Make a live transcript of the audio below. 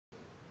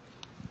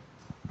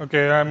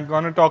Okay, I'm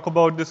going to talk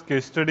about this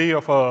case study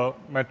of a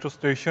metro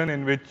station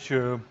in which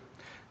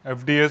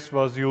FDS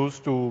was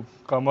used to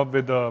come up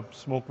with a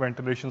smoke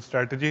ventilation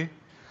strategy.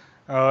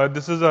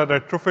 This is a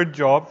retrofit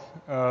job.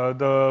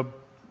 The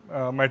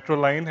metro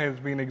line has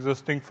been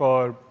existing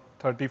for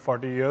 30,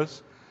 40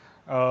 years,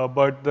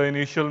 but the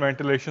initial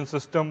ventilation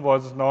system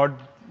was not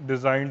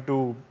designed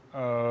to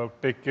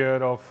take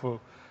care of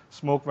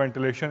smoke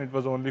ventilation. It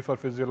was only for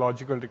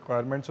physiological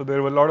requirements. So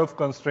there were a lot of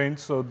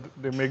constraints, so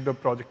they make the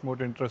project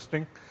more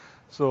interesting.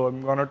 So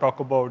I'm going to talk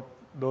about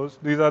those.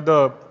 These are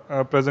the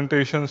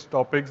presentations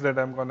topics that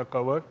I'm going to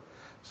cover.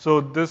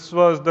 So this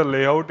was the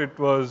layout. It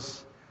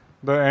was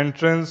the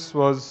entrance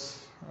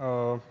was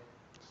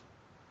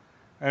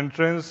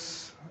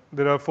entrance.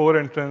 There are 4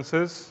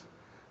 entrances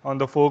on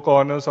the 4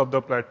 corners of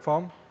the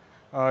platform.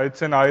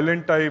 It's an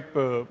island type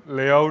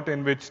layout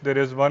in which there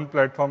is one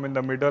platform in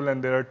the middle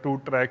and there are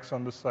 2 tracks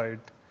on the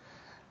side.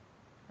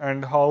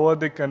 And how are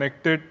they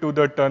connected to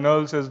the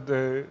tunnels is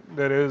there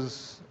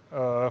is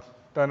a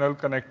tunnel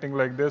connecting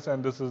like this,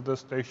 and this is the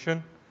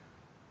station.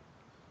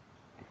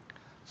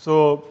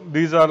 So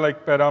these are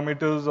like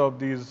parameters of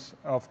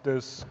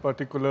this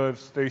particular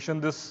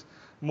station.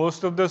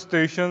 Most of the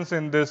stations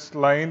in this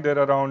line, there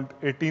are around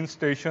 18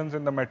 stations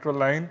in the metro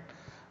line,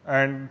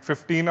 and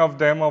 15 of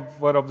them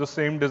were of the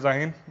same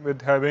design,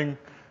 with having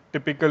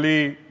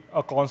typically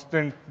a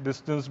constant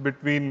distance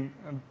between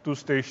 2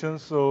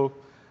 stations. So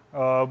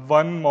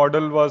one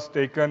model was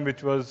taken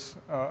which was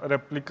a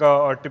replica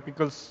or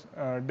typical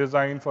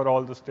design for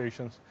all the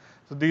stations.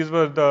 So these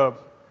were the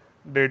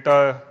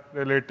data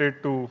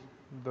related to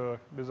the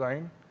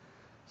design.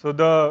 So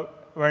the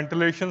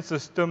ventilation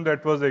system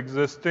that was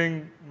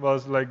existing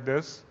was like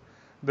this.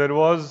 There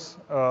was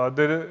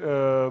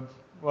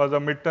a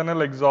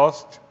mid-tunnel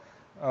exhaust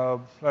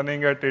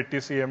running at 80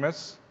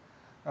 cms.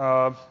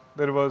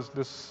 There was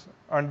this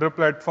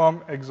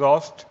under-platform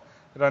exhaust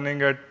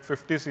running at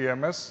 50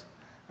 cms.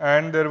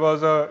 And there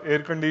was a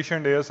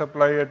air-conditioned air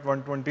supply at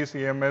 120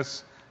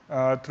 cms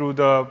through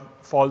the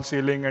false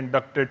ceiling and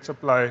ducted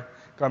supply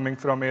coming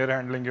from air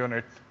handling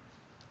unit.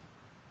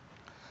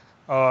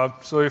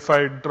 So if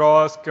I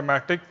draw a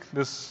schematic,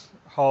 this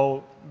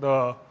how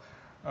the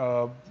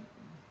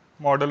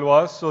model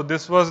was. So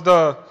this was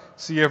the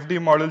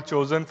CFD model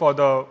chosen for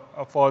the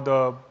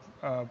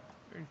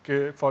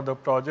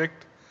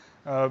project.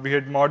 We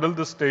had modeled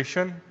the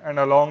station, and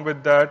along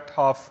with that,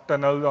 half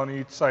tunnel on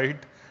each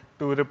side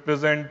to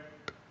represent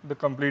the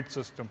complete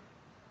system.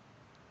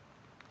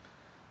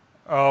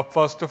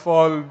 First of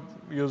all,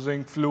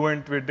 using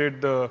Fluent, we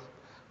did the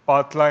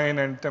path line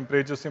and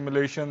temperature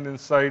simulation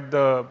inside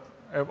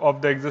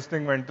of the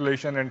existing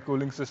ventilation and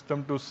cooling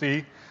system to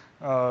see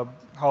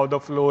how the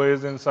flow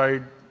is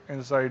inside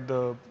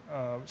the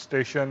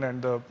station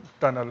and the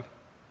tunnel.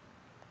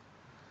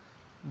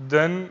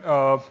 Then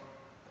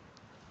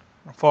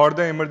for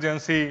the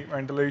emergency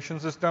ventilation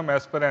system,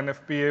 as per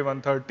NFPA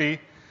 130,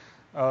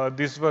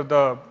 these were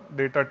the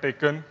data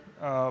taken.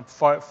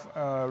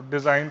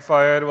 Design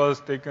fire was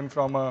taken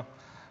from a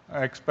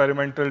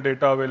experimental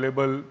data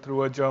available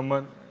through a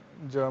German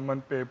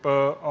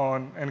paper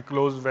on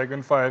enclosed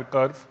wagon fire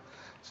curve.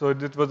 So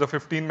this was a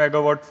 15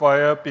 megawatt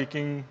fire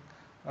peaking,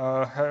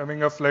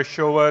 having a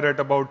flashover at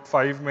about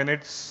 5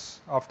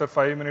 minutes. After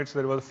 5 minutes,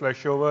 there was a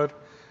flashover,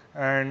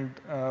 and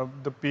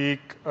the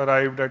peak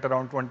arrived at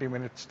around 20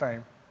 minutes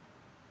time.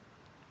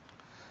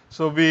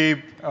 So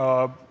we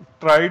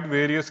tried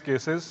various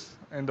cases.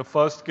 In the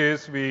first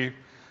case, we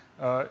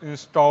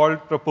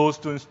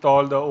proposed to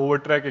install the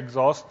overtrack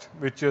exhaust,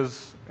 which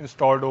is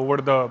installed over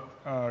the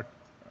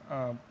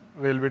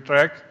railway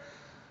track,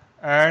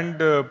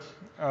 and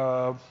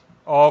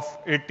of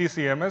 80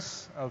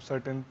 cms of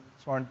certain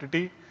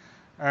quantity,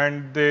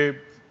 and the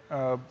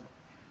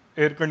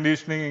air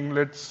conditioning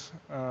inlets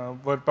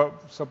were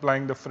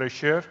supplying the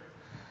fresh air,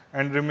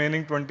 and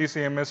remaining 20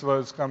 cms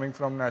was coming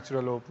from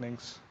natural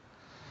openings.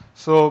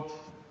 So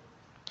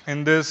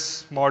in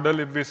this model,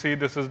 if we see,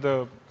 this is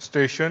the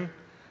station.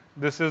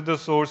 This is the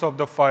source of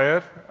the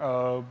fire.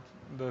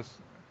 The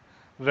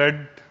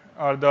red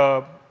are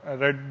the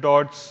red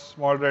dots,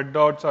 small red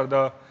dots are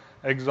the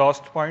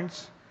exhaust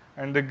points,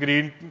 and the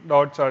green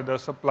dots are the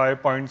supply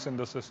points in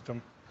the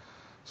system.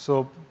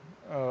 So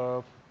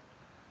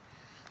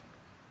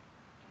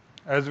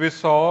as we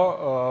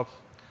saw,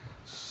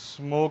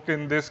 smoke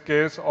in this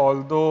case,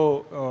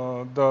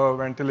 although the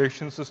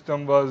ventilation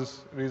system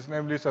was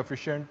reasonably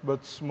sufficient,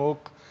 but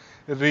smoke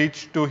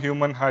reached to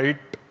human height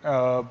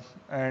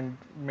and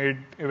made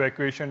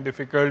evacuation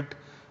difficult.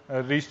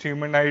 Reached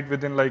human height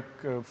within like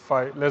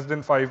less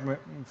than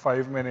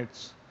 5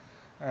 minutes,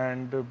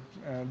 and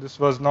this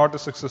was not a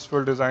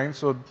successful design.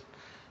 So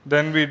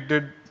then we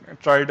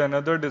tried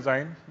another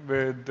design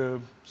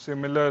with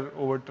similar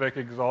overtrack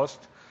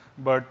exhaust,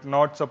 but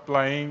not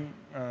supplying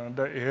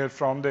the air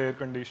from the air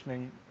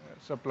conditioning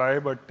supply,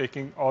 but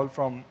taking all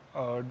from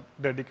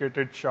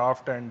dedicated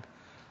shaft and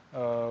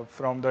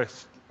from the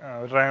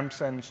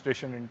ramps and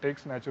station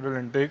intakes, natural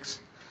intakes.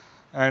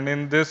 And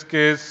in this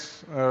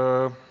case,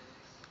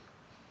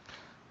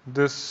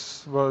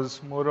 this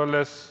was more or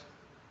less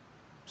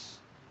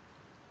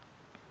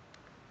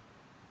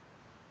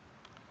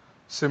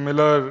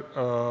similar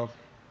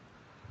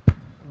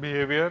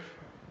behavior.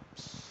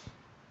 Just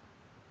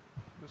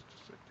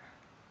a second.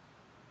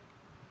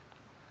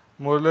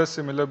 More or less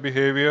similar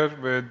behavior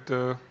with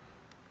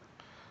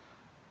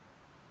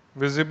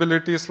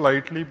visibility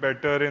slightly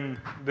better in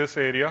this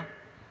area.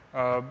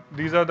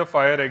 These are the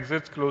fire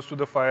exits, close to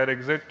the fire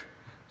exit.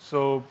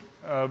 So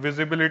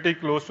visibility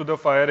close to the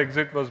fire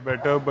exit was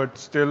better, but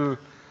still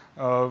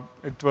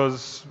it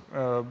was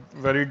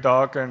very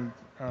dark, and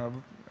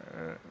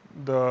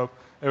the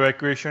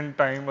evacuation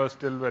time was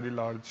still very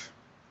large.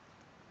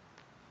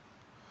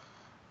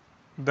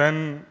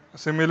 Then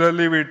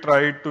similarly, we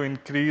tried to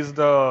increase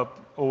the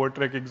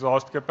overtrack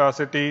exhaust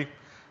capacity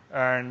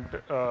and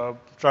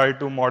try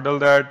to model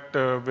that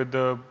with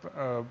the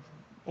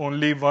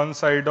only one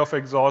side of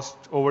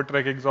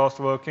overtrack exhaust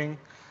working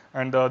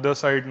and the other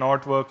side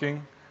not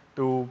working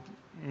to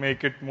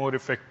make it more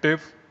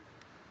effective.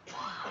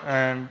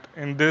 And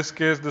in this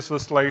case, this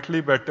was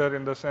slightly better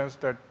in the sense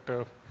that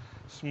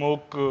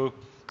smoke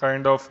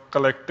kind of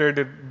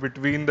collected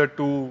between the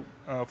two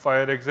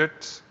fire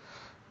exits.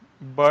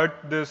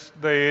 But the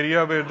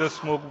area where the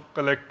smoke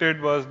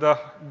collected was the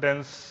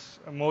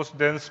most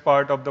dense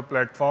part of the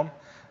platform,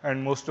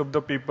 and most of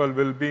the people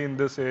will be in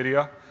this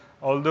area.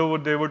 Although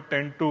they would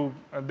tend to,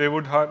 they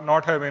would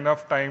not have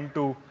enough time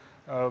to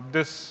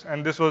this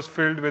was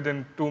filled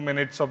within 2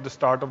 minutes of the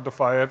start of the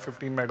fire,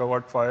 15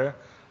 megawatt fire.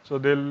 So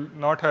they'll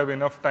not have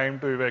enough time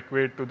to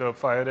evacuate to the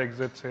fire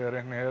exits here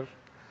and here.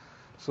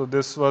 So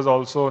this was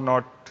also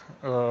not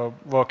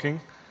working.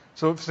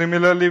 So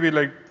similarly, we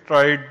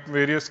tried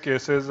various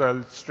cases.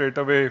 I'll straight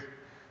away,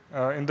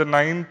 in the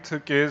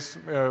 9th case,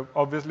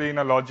 obviously in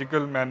a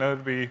logical manner,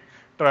 we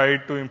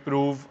tried to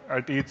improve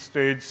at each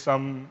stage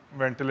some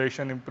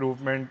ventilation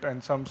improvement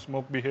and some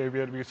smoke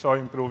behavior we saw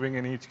improving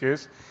in each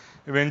case.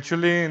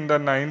 Eventually, in the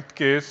 9th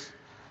case,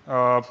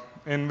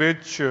 in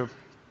which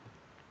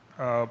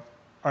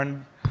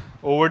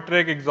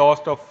overtrack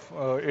exhaust of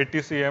 80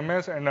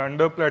 cms and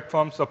under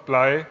platform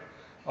supply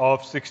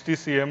of 60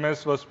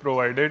 cms was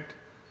provided.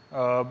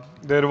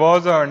 There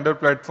was an under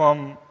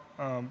platform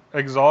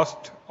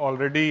exhaust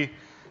already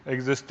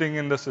existing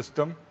in the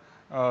system.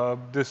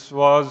 This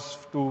was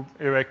to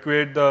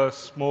evacuate the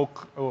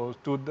smoke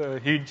to the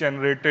heat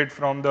generated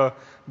from the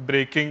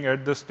braking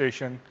at the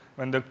station.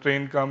 When the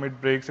train comes,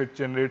 it brakes, it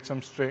generates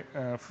some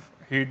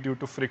heat due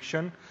to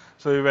friction.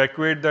 So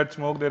evacuate that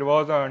smoke. There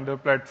was an under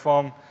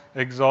platform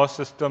exhaust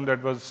system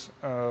that was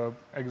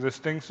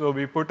existing. So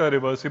we put a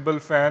reversible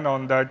fan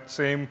on that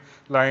same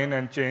line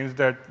and changed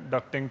that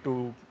ducting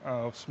to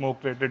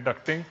smoke rated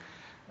ducting.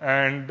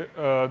 And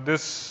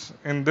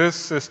in this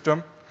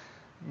system,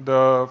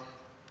 the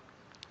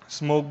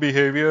smoke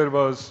behavior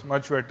was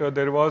much better.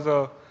 There was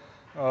a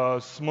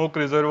smoke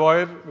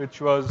reservoir,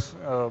 which was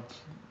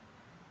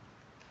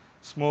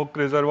smoke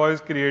reservoirs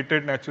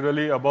created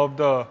naturally above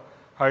the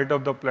height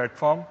of the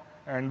platform,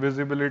 and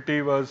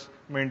visibility was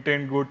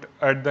maintained good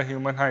at the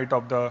human height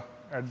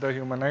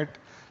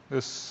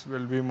This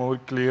will be more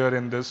clear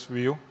in this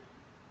view.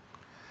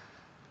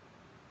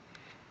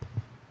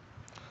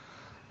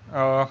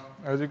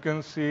 As you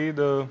can see,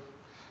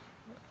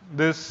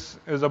 this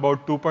is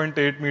about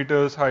 2.8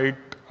 meters height.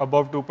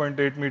 Above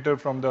 2.8 meter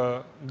from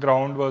the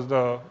ground was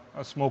the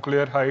smoke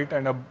layer height,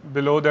 and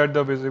below that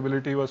the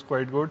visibility was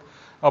quite good.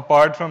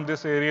 Apart from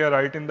this area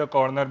right in the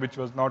corner, which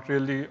was not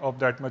really of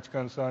that much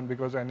concern,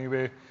 because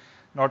anyway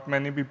not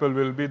many people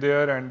will be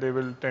there and they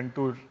will tend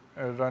to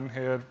run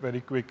here very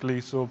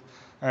quickly. So,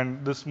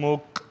 and the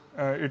smoke,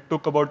 it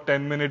took about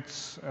 10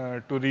 minutes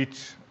to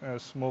reach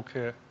smoke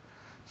here.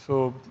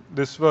 So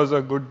this was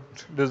a good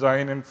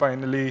design and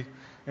finally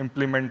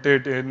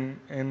implemented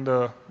in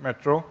the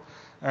metro.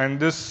 And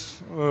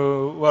this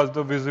was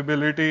the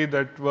visibility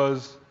that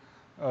was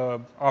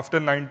after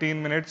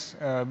 19 minutes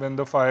when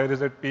the fire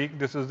is at peak.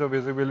 This is the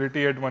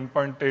visibility at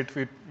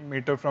 1.8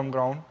 meter from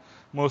ground.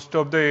 Most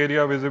of the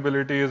area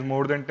visibility is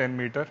more than 10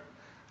 meter,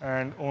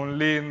 and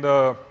only in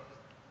the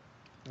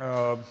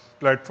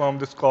platform,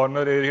 this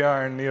corner area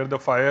and near the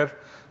fire,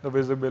 the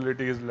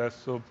visibility is less.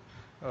 So,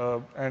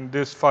 and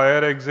this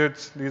fire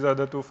exits, these are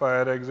the two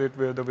fire exits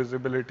where the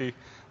visibility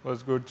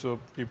was good, so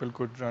people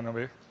could run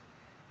away.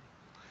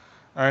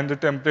 And the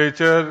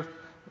temperature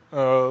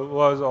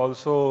was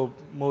also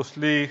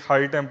mostly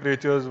high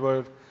temperatures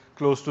were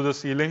close to the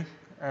ceiling,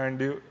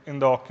 and in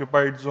the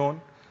occupied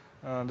zone,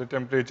 the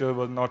temperature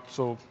was not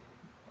so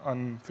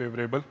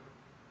unfavorable.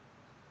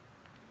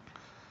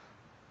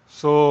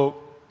 So,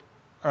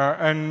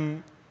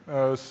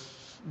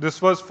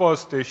 this was for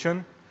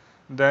station.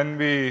 Then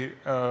we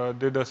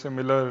did a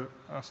similar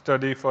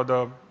study for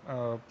the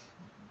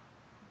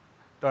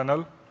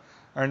tunnel.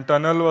 And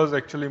tunnel was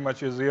actually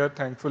much easier.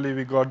 Thankfully,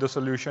 we got the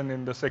solution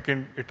in the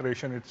second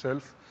iteration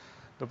itself.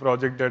 The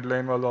project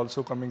deadline was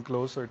also coming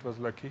close, so it was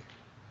lucky.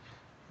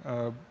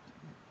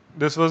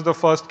 This was the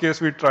first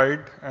case we tried,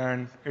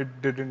 and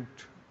it didn't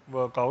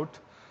work out.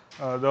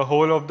 The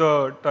whole of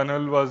the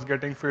tunnel was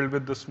getting filled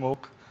with the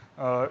smoke.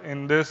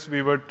 In this,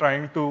 we were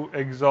trying to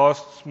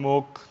exhaust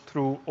smoke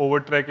through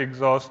overtrack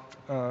exhaust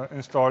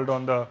installed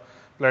on the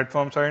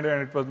platform side,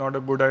 and it was not a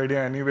good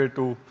idea anyway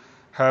to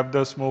have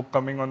the smoke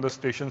coming on the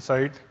station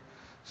side.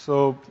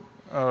 So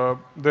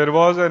there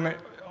was an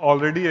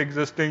already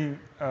existing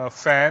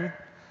fan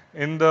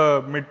in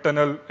the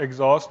mid-tunnel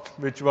exhaust,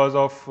 which was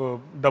of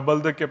double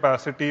the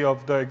capacity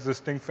of the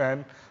existing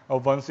fan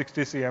of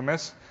 160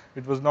 cms.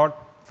 It was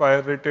not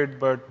fire rated,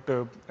 but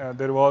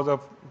there was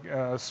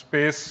a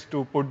space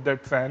to put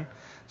that fan.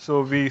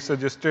 So we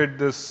suggested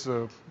this,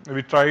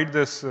 we tried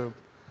this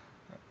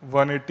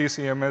 180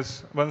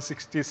 cms,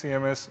 160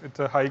 cms. It's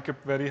a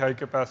very high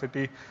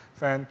capacity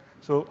fan.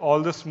 So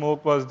all the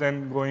smoke was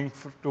then going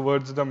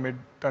towards the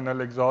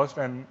mid-tunnel exhaust,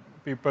 and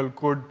people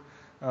could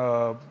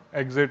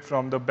exit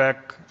from the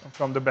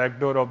back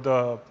door of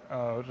the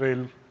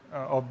rail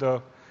of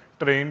the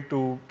train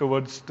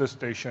towards the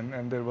station,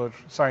 and there were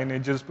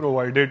signages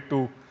provided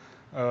to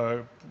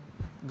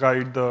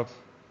guide the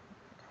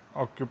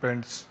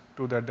occupants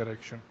to that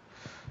direction.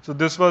 So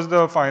this was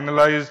the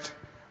finalized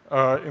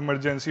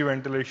emergency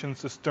ventilation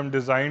system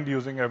designed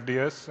using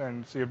FDS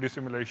and CFD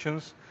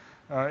simulations.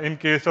 In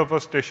case of a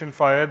station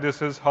fire,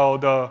 this is how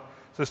the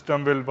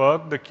system will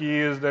work. The key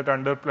is that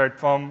under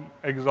platform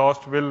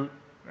exhaust will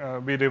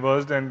be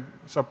reversed and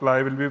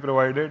supply will be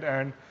provided,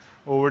 and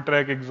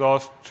overtrack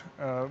exhaust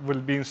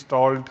will be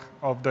installed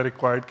of the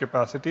required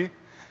capacity.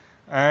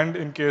 And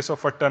in case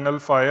of a tunnel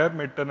fire,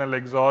 mid-tunnel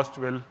exhaust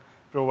will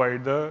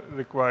provide the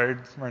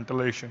required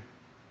ventilation.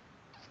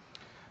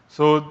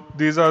 So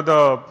these are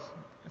the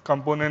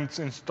components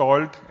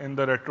installed in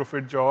the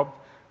retrofit job.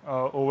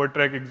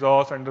 Overtrack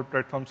exhaust under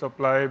platform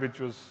supply, which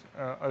was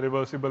a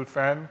reversible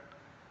fan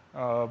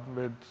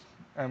with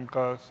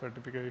MCA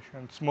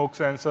certification, smoke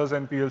sensors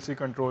and PLC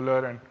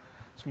controller, and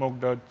smoke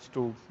ducts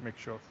to make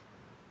sure.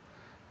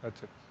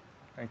 That's it.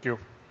 Thank you.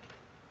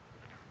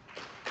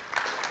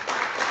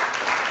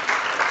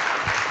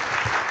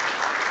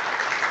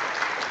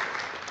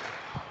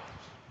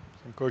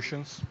 Some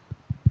questions?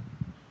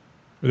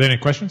 Are there any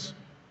questions?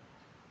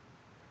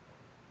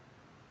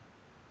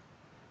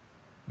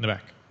 In the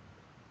back.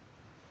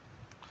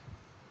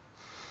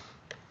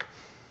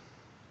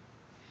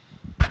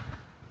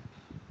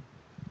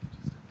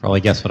 Probably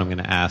guess what I'm going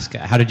to ask.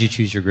 How did you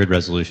choose your grid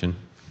resolution?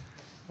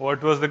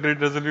 What was the grid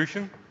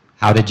resolution?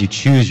 How did you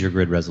choose your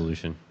grid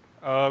resolution?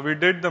 We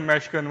did the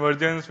mesh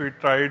convergence. We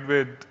tried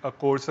with a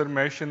coarser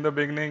mesh in the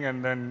beginning,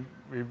 and then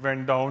we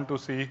went down to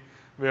see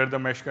where the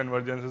mesh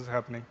convergence is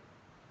happening.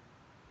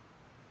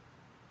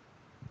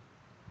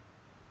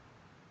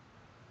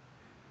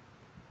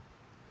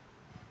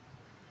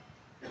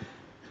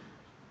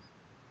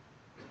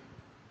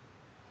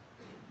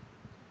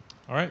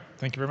 All right.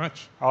 Thank you very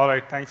much. All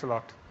right. Thanks a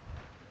lot.